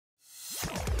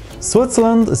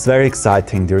Switzerland is very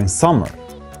exciting during summer.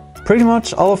 Pretty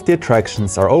much all of the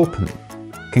attractions are open.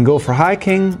 You can go for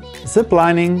hiking, zip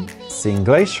lining, seeing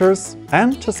glaciers,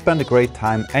 and just spend a great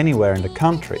time anywhere in the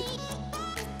country.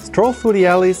 Stroll through the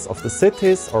alleys of the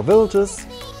cities or villages,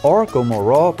 or go more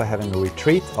raw by having a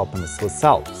retreat up in the Swiss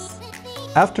Alps.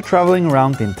 After traveling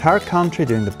around the entire country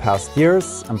during the past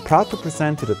years, I'm proud to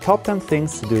present you the top 10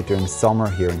 things to do during summer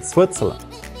here in Switzerland.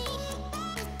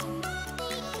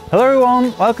 Hello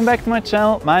everyone, welcome back to my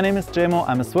channel. My name is Jemo.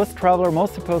 I'm a Swiss traveler,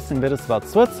 mostly posting videos about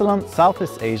Switzerland,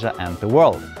 Southeast Asia and the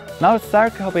world. Now it's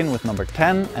time to hop in with number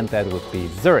 10, and that would be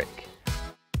Zurich.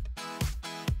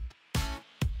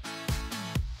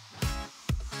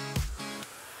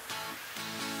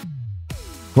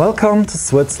 Welcome to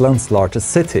Switzerland's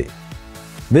largest city.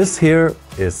 This here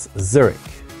is Zurich.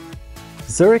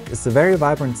 Zurich is a very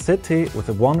vibrant city with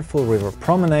a wonderful river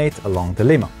promenade along the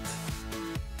Limmat.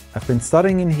 I've been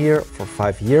studying in here for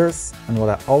 5 years, and what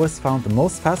I always found the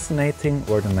most fascinating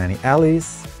were the many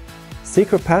alleys,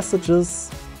 secret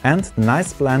passages and the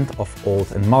nice blend of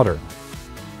old and modern.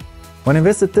 When you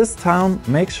visit this town,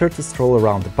 make sure to stroll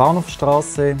around the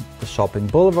Bahnhofstrasse, the shopping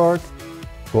boulevard,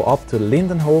 go up to the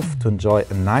Lindenhof to enjoy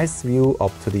a nice view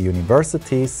up to the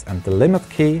universities and the Limmat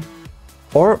quay,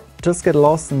 or just get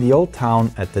lost in the old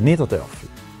town at the Niederdörfli.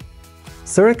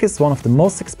 Zurich is one of the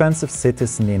most expensive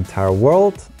cities in the entire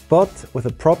world, but with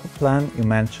a proper plan you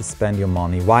manage to spend your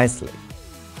money wisely.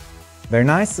 Very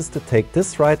nice is to take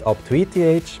this ride up to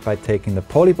ETH by taking the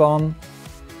Polybahn,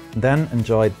 then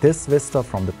enjoy this vista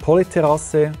from the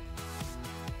Polyterrasse,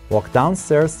 walk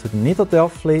downstairs to the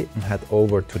Niederdörfli and head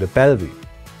over to the Bellevue.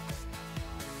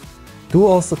 Do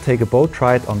also take a boat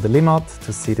ride on the Limmat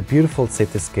to see the beautiful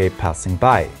cityscape passing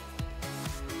by.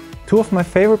 Two of my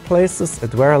favorite places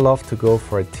at where I love to go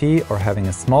for a tea or having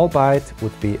a small bite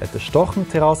would be at the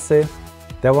Stochenterrasse.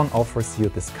 That one offers you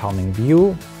this calming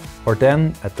view, or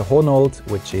then at the Honold,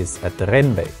 which is at the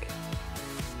Rennweg.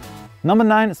 Number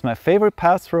 9 is my favorite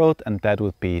pass road, and that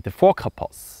would be the Furka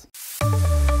pass.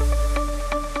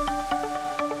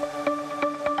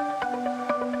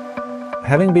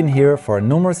 Having been here for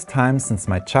numerous times since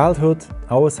my childhood,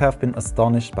 I always have been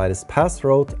astonished by this pass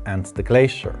road and the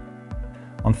glacier.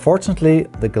 Unfortunately,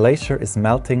 the glacier is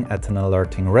melting at an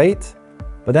alerting rate,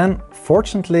 but then,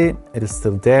 fortunately, it is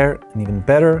still there, and even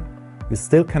better, you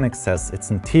still can access its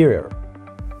interior.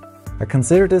 I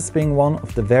consider this being one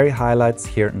of the very highlights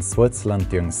here in Switzerland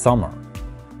during summer.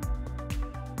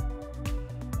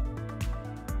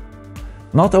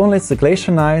 Not only is the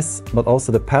glacier nice, but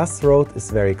also the pass road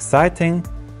is very exciting,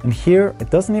 and here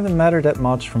it doesn't even matter that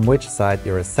much from which side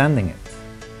you're ascending it.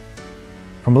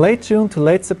 From late June to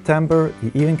late September,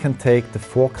 you even can take the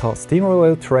Furka steam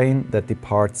railway train that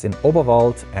departs in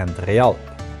Oberwald and Realp.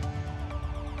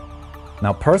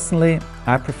 Now personally,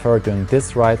 I prefer doing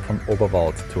this ride from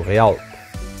Oberwald to Realp.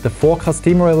 The Furka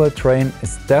steam railway train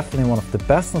is definitely one of the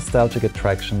best nostalgic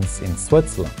attractions in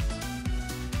Switzerland.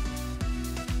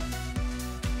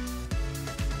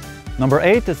 Number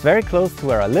 8 is very close to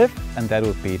where I live, and that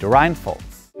would be the Rhinefalls.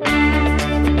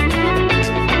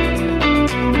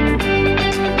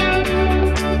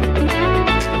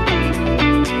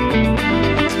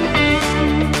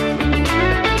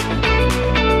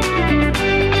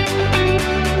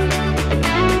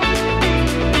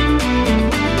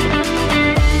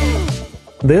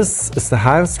 This is the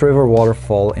highest river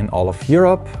waterfall in all of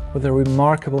Europe, with a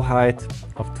remarkable height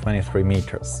of 23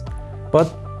 meters.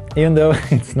 But even though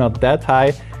it's not that high,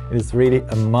 it is really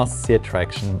a must-see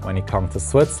attraction when you come to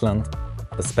Switzerland,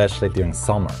 especially during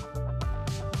summer.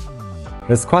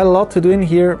 There's quite a lot to do in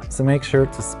here, so make sure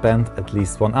to spend at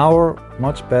least 1 hour,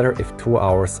 much better if 2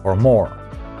 hours or more.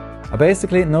 I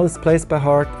basically know this place by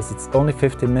heart, as it's only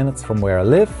 15 minutes from where I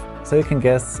live, so you can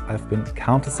guess I've been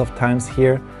countless of times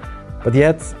here, but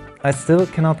yet I still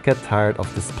cannot get tired of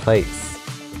this place.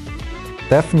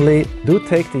 Definitely do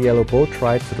take the yellow boat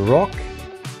ride to the rock.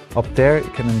 Up there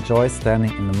you can enjoy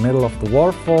standing in the middle of the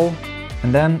waterfall,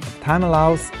 and then, if time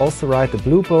allows, also ride the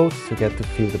blue boat to get to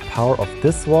feel the power of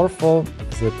this waterfall,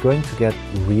 as we're going to get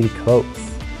really close.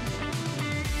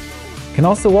 You can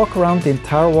also walk around the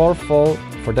entire waterfall.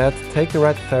 For that, take the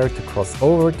red ferry to cross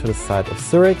over to the side of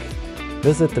Zurich,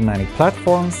 visit the many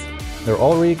platforms, they're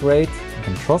all really great, you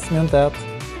can trust me on that,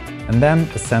 and then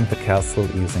ascend the castle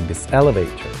using this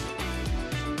elevator.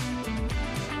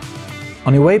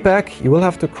 On your way back, you will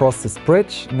have to cross this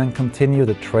bridge and then continue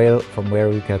the trail from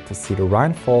where you get to see the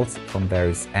Rhinefalls from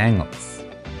various angles.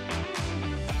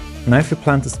 Now if you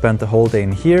plan to spend the whole day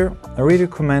in here, I really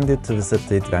recommend you to visit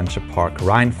the adventure park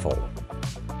Rhinefall.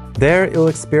 There you'll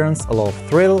experience a lot of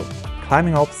thrill,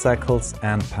 climbing obstacles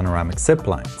and panoramic zip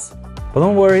lines. But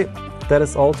don't worry, if that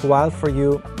is all too wild for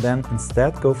you, then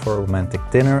instead go for a romantic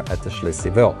dinner at the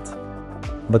Schleswig Welt.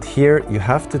 But here you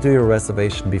have to do your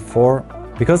reservation before,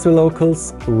 because the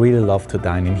locals really love to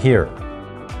dine in here.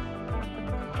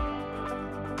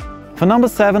 For number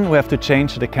 7 we have to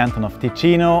change to the canton of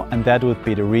Ticino, and that would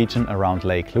be the region around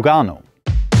Lake Lugano.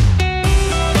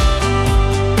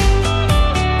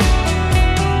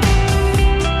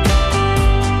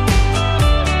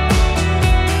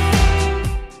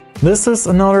 This is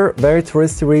another very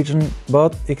touristy region,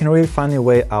 but you can really find your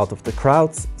way out of the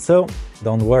crowds, so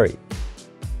don't worry.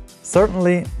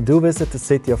 Certainly do visit the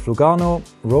city of Lugano,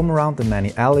 roam around the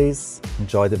many alleys,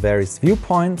 enjoy the various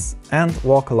viewpoints and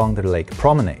walk along the lake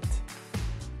promenade.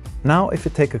 Now if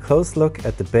you take a close look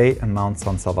at the bay and Mount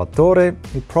San Salvatore,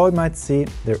 you probably might see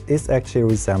there is actually a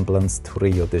resemblance to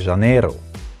Rio de Janeiro.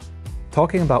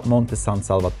 Talking about Monte San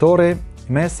Salvatore,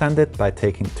 you may ascend it by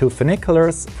taking 2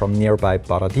 funiculars from nearby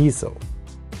Paradiso.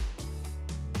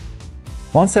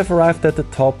 Once you have arrived at the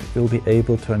top, you'll be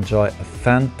able to enjoy a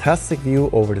fantastic view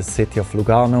over the city of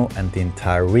Lugano and the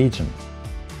entire region.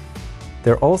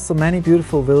 There are also many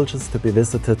beautiful villages to be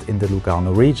visited in the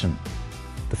Lugano region.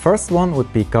 The first one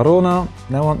would be Carona.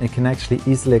 That one you can actually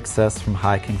easily access from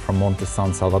hiking from Monte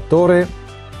San Salvatore.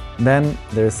 Then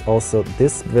there's also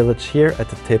this village here at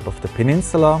the tip of the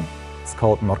peninsula. It's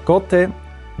called Morcote,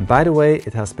 and by the way,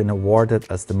 it has been awarded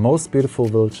as the most beautiful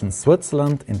village in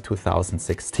Switzerland in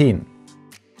 2016.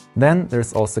 Then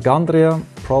there's also Gandria,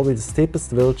 probably the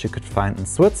steepest village you could find in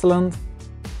Switzerland.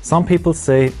 Some people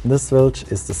say this village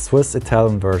is the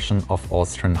Swiss-Italian version of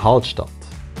Austrian Hallstatt.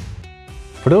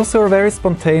 For those who are very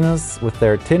spontaneous with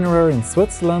their itinerary in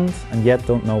Switzerland and yet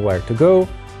don't know where to go,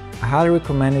 I highly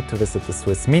recommend you to visit the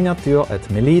Swiss Miniature at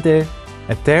Melide.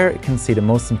 At there you can see the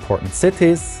most important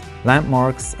cities,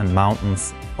 landmarks and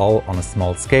mountains, all on a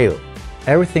small scale.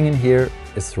 Everything in here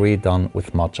is really done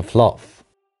with much of love.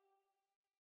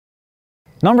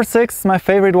 Number 6 is my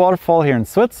favorite waterfall here in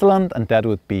Switzerland, and that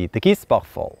would be the Giessbach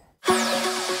Fall.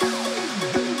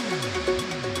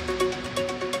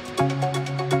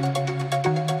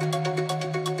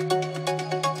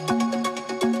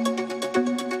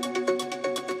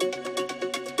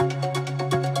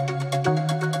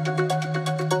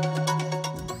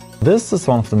 This is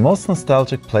one of the most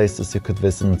nostalgic places you could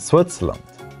visit in Switzerland.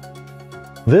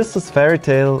 This is fairy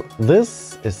tale,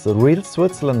 this is the real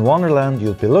Switzerland wonderland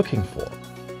you'll be looking for.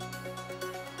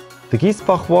 The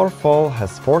Giessbach waterfall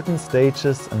has 14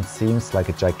 stages and seems like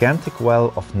a gigantic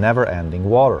well of never-ending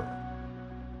water.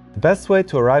 The best way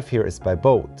to arrive here is by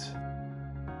boat.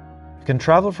 You can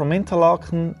travel from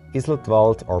Interlaken,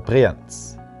 Iseltwald or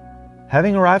Brienz.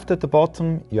 Having arrived at the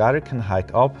bottom, you either can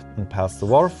hike up and past the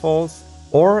waterfalls,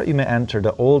 or you may enter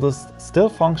the oldest, still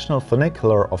functional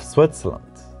funicular of Switzerland.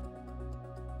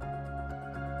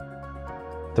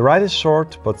 The ride is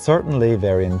short, but certainly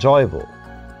very enjoyable.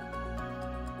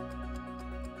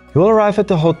 You will arrive at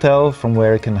the hotel from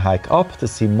where you can hike up to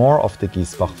see more of the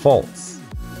Giessbach Falls.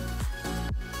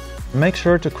 Make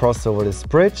sure to cross over this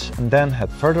bridge and then head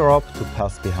further up to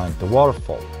pass behind the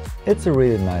waterfall. It's a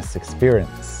really nice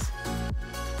experience.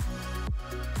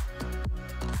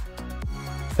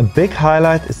 A big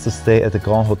highlight is to stay at the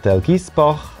Grand Hotel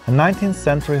Giessbach, a 19th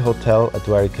century hotel at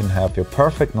where you can have your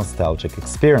perfect nostalgic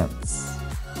experience.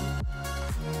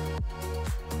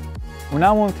 We're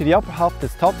now moving to the upper half of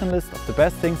this top 10 list of the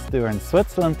best things to do in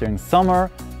Switzerland during summer.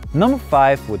 Number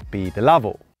 5 would be the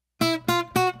Lavaux.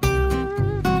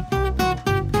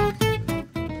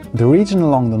 The region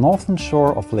along the northern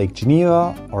shore of Lake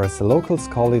Geneva, or as the locals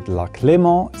call it, Lac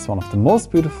Léman, is one of the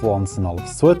most beautiful ones in all of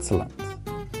Switzerland.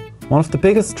 One of the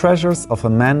biggest treasures of a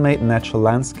man-made natural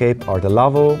landscape are the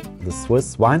Lavaux, the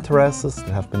Swiss wine terraces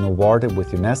that have been awarded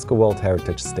with UNESCO World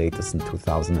Heritage status in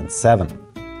 2007.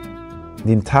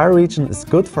 The entire region is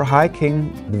good for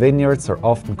hiking, the vineyards are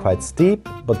often quite steep,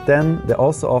 but then they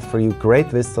also offer you great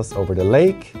vistas over the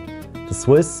lake, the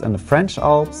Swiss and the French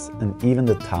Alps, and even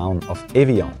the town of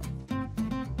Evian.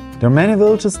 There are many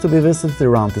villages to be visited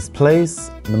around this place,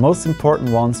 and the most important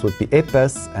ones would be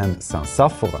Epesses and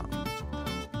Saint-Saphorin.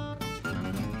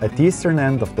 At the eastern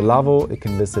end of the Lavaux, you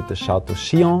can visit the Château de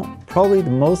Chillon, probably the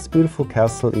most beautiful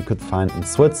castle you could find in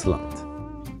Switzerland.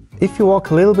 If you walk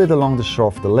a little bit along the shore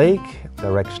of the lake,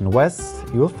 direction west,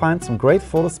 you will find some great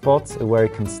photo spots where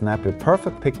you can snap your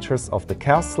perfect pictures of the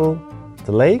castle,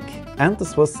 the lake and the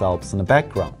Swiss Alps in the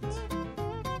background.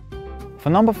 For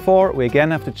number 4, we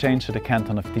again have to change to the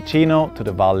canton of Ticino to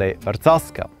the Valle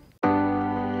Verzasca.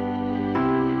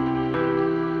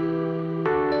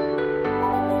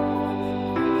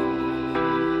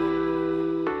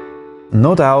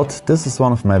 No doubt, this is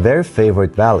one of my very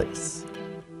favorite valleys.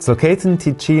 It's located in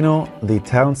Ticino, the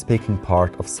Italian-speaking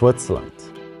part of Switzerland.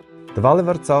 The Valle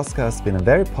Verzasca has been a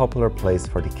very popular place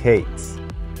for decades.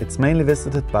 It's mainly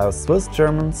visited by us Swiss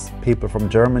Germans, people from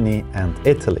Germany and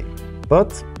Italy.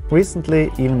 But recently,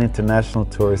 even international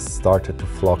tourists started to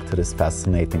flock to this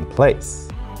fascinating place.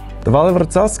 The Valle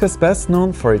Verzasca is best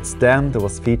known for its dam that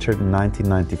was featured in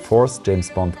 1994's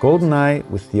James Bond GoldenEye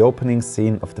with the opening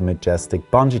scene of the majestic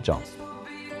bungee jump.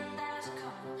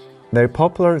 Very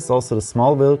popular is also the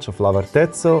small village of Lavaux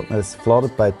that is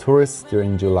flooded by tourists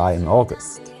during July and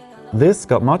August. This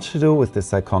got much to do with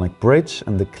this iconic bridge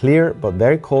and the clear but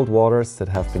very cold waters that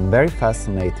have been very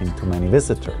fascinating to many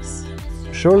visitors.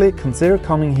 Surely consider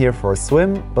coming here for a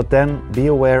swim, but then be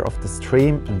aware of the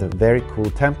stream and the very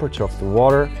cool temperature of the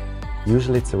water.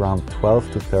 Usually it's around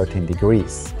 12 to 13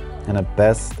 degrees, and at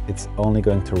best it's only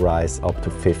going to rise up to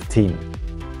 15.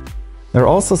 There are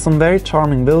also some very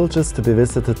charming villages to be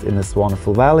visited in this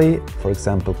wonderful valley, for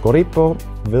example Corippo,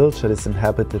 a village that is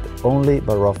inhabited only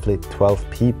by roughly 12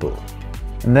 people.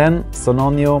 And then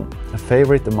Sonogno, a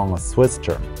favorite among us Swiss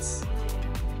Germans.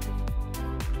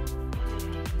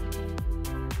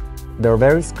 There are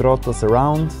various grottos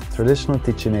around, traditional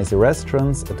Ticinese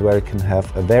restaurants at where you can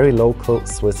have a very local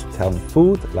Swiss-Italian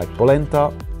food like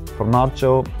polenta,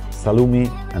 formaggio, salumi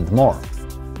and more.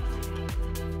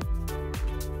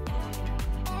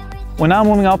 We're now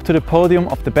moving up to the podium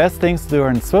of the best things to do here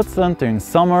in Switzerland during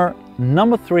summer.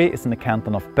 Number 3 is in the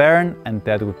canton of Bern, and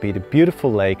that would be the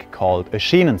beautiful lake called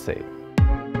Schienensee.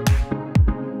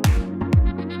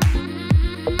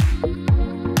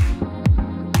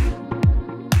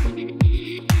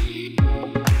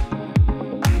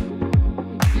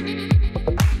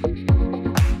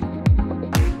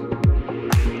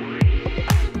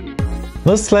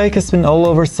 This lake has been all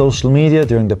over social media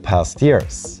during the past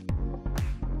years.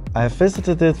 I have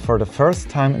visited it for the first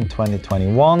time in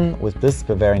 2021 with this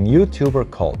Bavarian YouTuber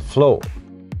called Flo.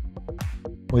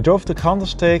 We drove to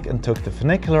Kandersteg and took the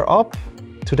funicular up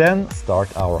to then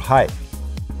start our hike.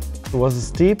 It was a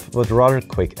steep but rather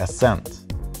quick ascent.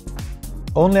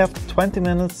 Only after 20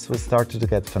 minutes we started to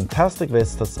get fantastic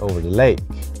vistas over the lake.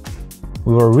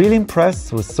 We were really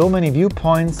impressed with so many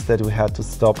viewpoints that we had to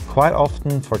stop quite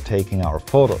often for taking our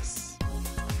photos.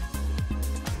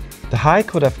 The hike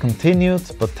could have continued,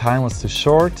 but time was too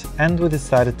short and we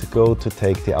decided to go to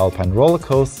take the Alpine roller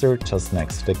coaster just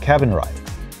next to the cabin ride.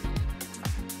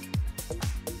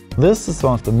 This is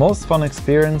one of the most fun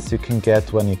experiences you can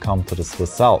get when you come to the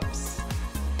Swiss Alps.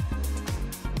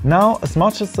 Now, as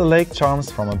much as the lake charms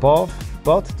from above,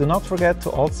 but do not forget to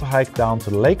also hike down to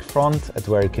the lakefront at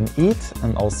where you can eat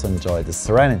and also enjoy the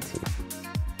serenity.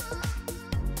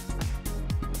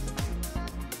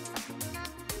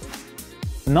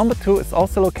 Number 2 is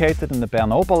also located in the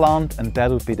Berner Oberland, and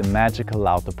that would be the magical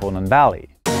Lauterbrunnen Valley.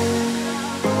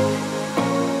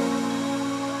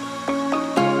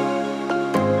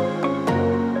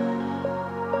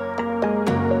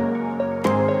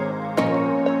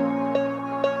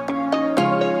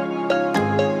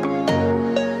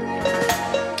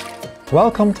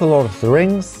 Welcome to Lord of the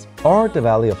Rings, or the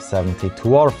Valley of 72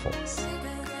 Waterfalls.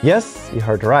 Yes, you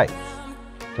heard right.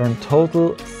 There are in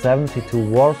total 72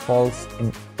 waterfalls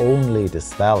in only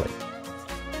this valley.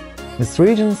 This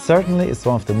region certainly is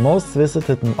one of the most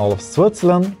visited in all of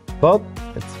Switzerland, but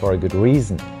it's for a good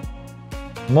reason.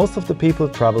 Most of the people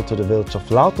travel to the village of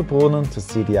Lauterbrunnen to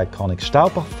see the iconic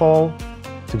Giessbach fall,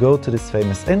 to go to this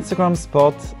famous Instagram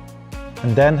spot,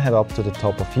 and then head up to the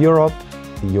top of Europe,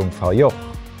 the Jungfrau.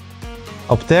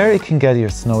 Up there you can get your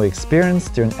snowy experience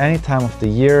during any time of the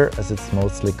year, as it's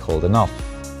mostly cold enough.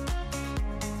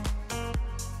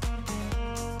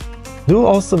 Do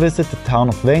also visit the town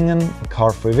of Wengen, a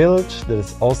car-free village that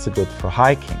is also good for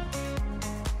hiking.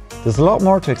 There's a lot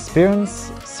more to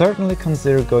experience. Certainly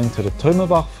consider going to the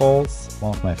Trümmelbach Falls,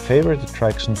 one of my favorite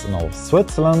attractions in all of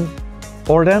Switzerland,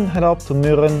 or then head up to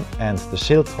Mürren and the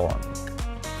Schildhorn.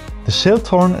 The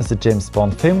Schildhorn is a James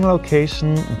Bond film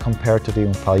location, and compared to the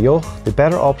Jungfrau, the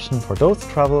better option for those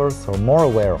travelers who are more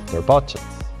aware of their budgets.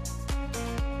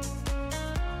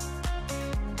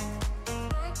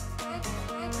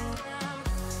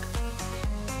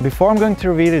 Before I'm going to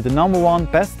reveal you the number 1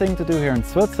 best thing to do here in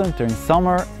Switzerland during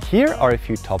summer, here are a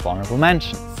few top honorable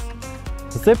mentions.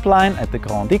 The zip line at the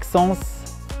Grand Ixons,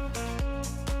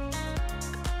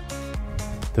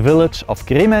 the village of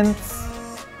Grimentz,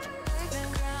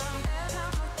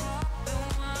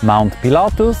 Mount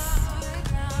Pilatus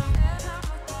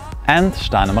and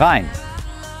Stein am Rhein.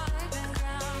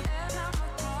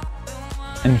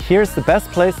 And here's the best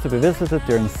place to be visited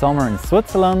during summer in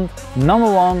Switzerland. Number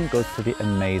 1 goes to the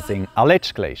amazing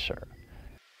Aletsch Glacier.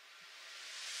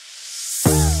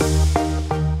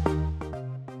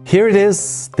 Here it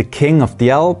is, the king of the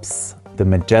Alps, the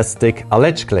majestic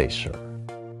Aletsch Glacier.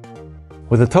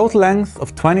 With a total length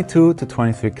of 22 to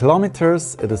 23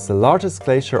 kilometers, it is the largest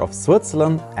glacier of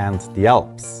Switzerland and the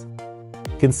Alps.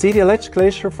 You can see the Aletsch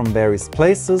Glacier from various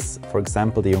places, for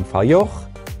example the Jungfrau,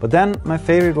 but then my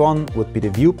favorite one would be the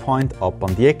viewpoint up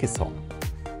on the Eggishorn.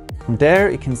 From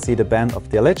there you can see the bend of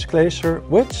the Aletsch Glacier,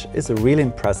 which is a really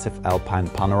impressive alpine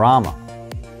panorama.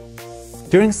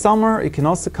 During summer you can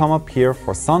also come up here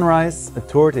for sunrise, a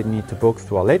tour that you need to book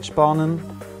through Aletschbahnen.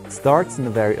 It starts in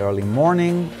the very early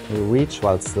morning, you'll reach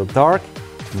while it's still dark,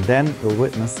 and then you'll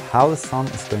witness how the sun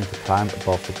is going to climb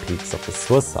above the peaks of the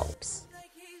Swiss Alps.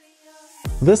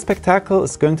 This spectacle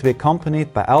is going to be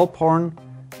accompanied by Alphorn.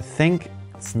 I think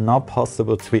it's not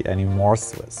possible to be any more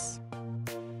Swiss.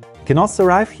 You can also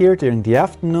arrive here during the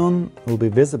afternoon. It will be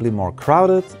visibly more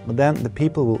crowded, but then the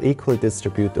people will equally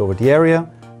distribute over the area,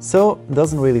 so it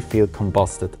doesn't really feel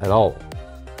combusted at all.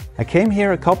 I came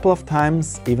here a couple of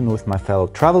times, even with my fellow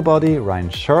travel buddy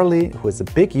Ryan Shirley, who is a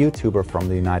big YouTuber from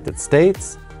the United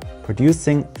States,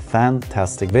 producing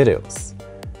fantastic videos.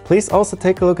 Please also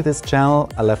take a look at his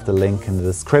channel, I left a link in the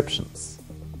descriptions.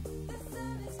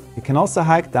 You can also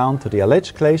hike down to the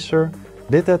Aletsch Glacier.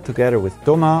 I did that together with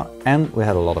Thomas and we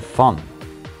had a lot of fun.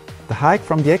 The hike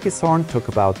from the Eggishorn took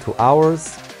about 2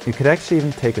 hours. You could actually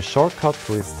even take a shortcut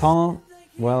through this tunnel.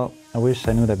 Well, I wish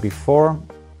I knew that before.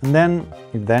 And then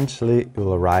eventually you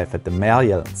will arrive at the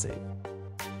Meerjellensee.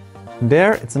 From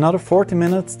there it's another 40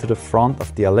 minutes to the front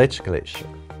of the Aletsch Glacier.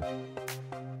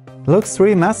 It looks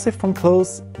really massive from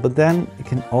close, but then you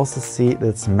can also see that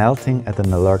it's melting at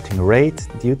an alerting rate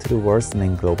due to the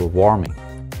worsening global warming.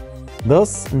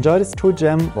 Thus, enjoy this true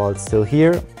gem while it's still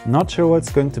here. Not sure what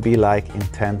it's going to be like in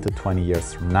 10 to 20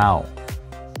 years from now.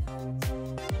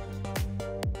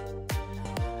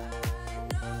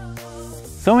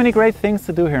 So many great things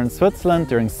to do here in Switzerland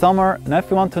during summer, and if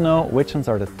you want to know which ones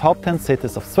are the top 10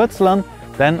 cities of Switzerland,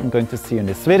 then I'm going to see you in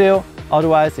this video.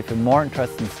 Otherwise, if you're more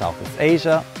interested in Southeast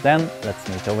Asia, then let's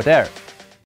meet over there.